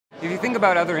If you think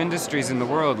about other industries in the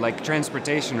world, like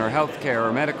transportation or healthcare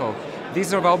or medical, these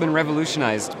have all been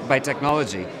revolutionized by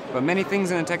technology. But many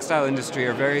things in the textile industry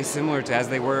are very similar to as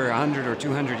they were 100 or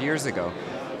 200 years ago.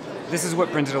 This is what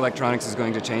printed electronics is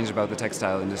going to change about the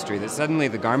textile industry, that suddenly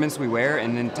the garments we wear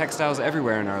and then textiles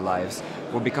everywhere in our lives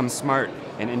will become smart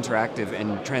and interactive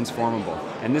and transformable.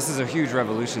 And this is a huge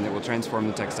revolution that will transform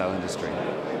the textile industry.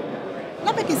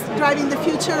 LOPEC is driving the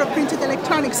future of printed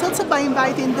electronics also by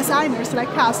inviting designers like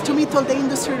us to meet all the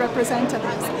industry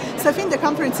representatives. So I think the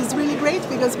conference is really great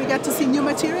because we get to see new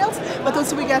materials, but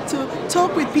also we get to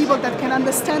talk with people that can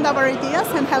understand our ideas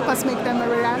and help us make them a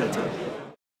reality.